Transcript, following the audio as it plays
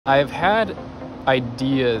I've had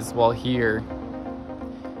ideas while here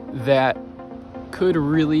that could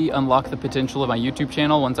really unlock the potential of my YouTube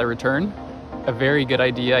channel once I return. A very good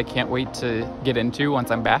idea I can't wait to get into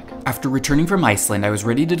once I'm back. After returning from Iceland, I was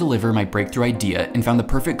ready to deliver my breakthrough idea and found the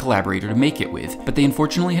perfect collaborator to make it with, but they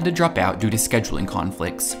unfortunately had to drop out due to scheduling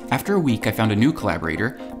conflicts. After a week, I found a new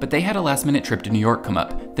collaborator, but they had a last-minute trip to New York come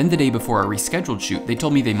up. Then the day before our rescheduled shoot, they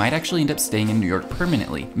told me they might actually end up staying in New York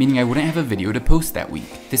permanently, meaning I wouldn't have a video to post that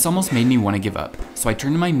week. This almost made me want to give up, so I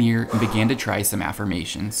turned to my mirror and began to try some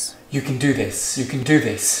affirmations. You can do this. You can do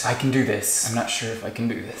this. I can do this. I'm not sure if I can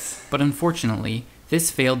do this. But unfortunately,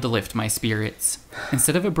 this failed to lift my spirits.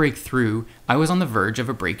 Instead of a breakthrough, I was on the verge of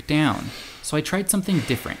a breakdown. So I tried something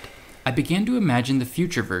different. I began to imagine the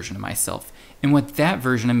future version of myself and what that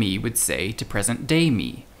version of me would say to present day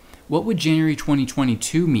me. What would January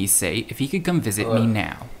 2022 me say if he could come visit me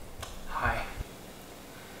now? Hi.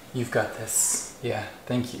 You've got this. Yeah,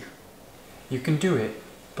 thank you. You can do it.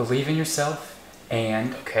 Believe in yourself.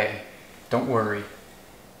 And, okay, don't worry.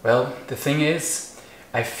 Well, the thing is,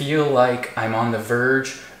 I feel like I'm on the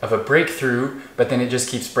verge of a breakthrough, but then it just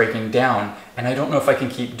keeps breaking down. And I don't know if I can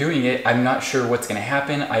keep doing it. I'm not sure what's gonna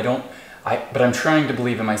happen. But I'm trying to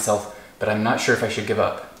believe in myself, but I'm not sure if I should give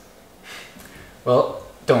up. Well,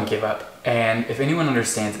 don't give up. And if anyone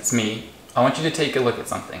understands it's me, I want you to take a look at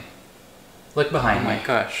something. Look behind me. Oh my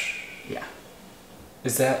gosh. Yeah.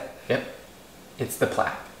 Is that, yep, it's the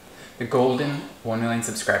plaque. The golden 1 million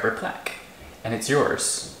subscriber plaque. And it's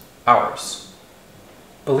yours. Ours.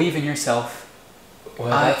 Believe in yourself. Well,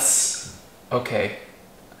 that's okay.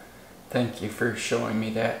 Thank you for showing me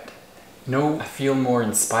that. No, I feel more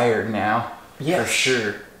inspired now. Yes. For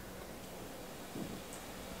sure.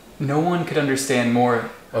 No one could understand more.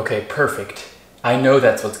 Okay, perfect. I know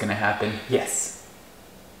that's what's gonna happen. Yes.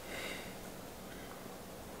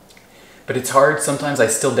 But it's hard. Sometimes I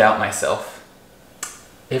still doubt myself.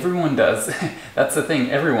 Everyone does. That's the thing,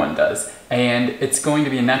 everyone does. And it's going to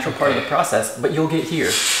be a natural part of the process, but you'll get here.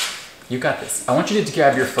 You got this. I want you to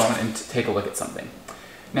grab your phone and take a look at something.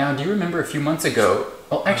 Now, do you remember a few months ago,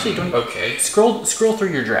 well, actually, don't, okay. Scroll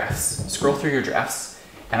through your drafts. Scroll through your drafts,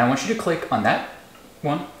 and I want you to click on that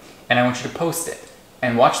one, and I want you to post it.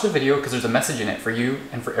 And watch the video, because there's a message in it for you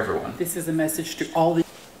and for everyone. This is a message to all the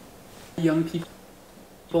young people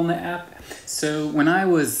in the app. So when I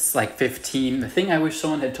was like 15, the thing I wish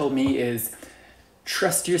someone had told me is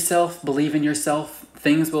trust yourself, believe in yourself,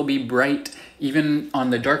 things will be bright even on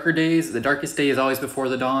the darker days. The darkest day is always before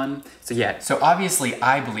the dawn. So yeah. So obviously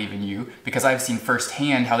I believe in you because I've seen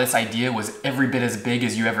firsthand how this idea was every bit as big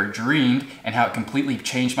as you ever dreamed and how it completely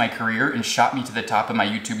changed my career and shot me to the top of my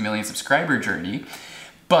YouTube million subscriber journey.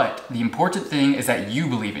 But the important thing is that you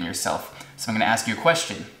believe in yourself. So I'm gonna ask you a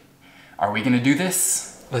question. Are we gonna do this?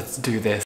 Let's do this.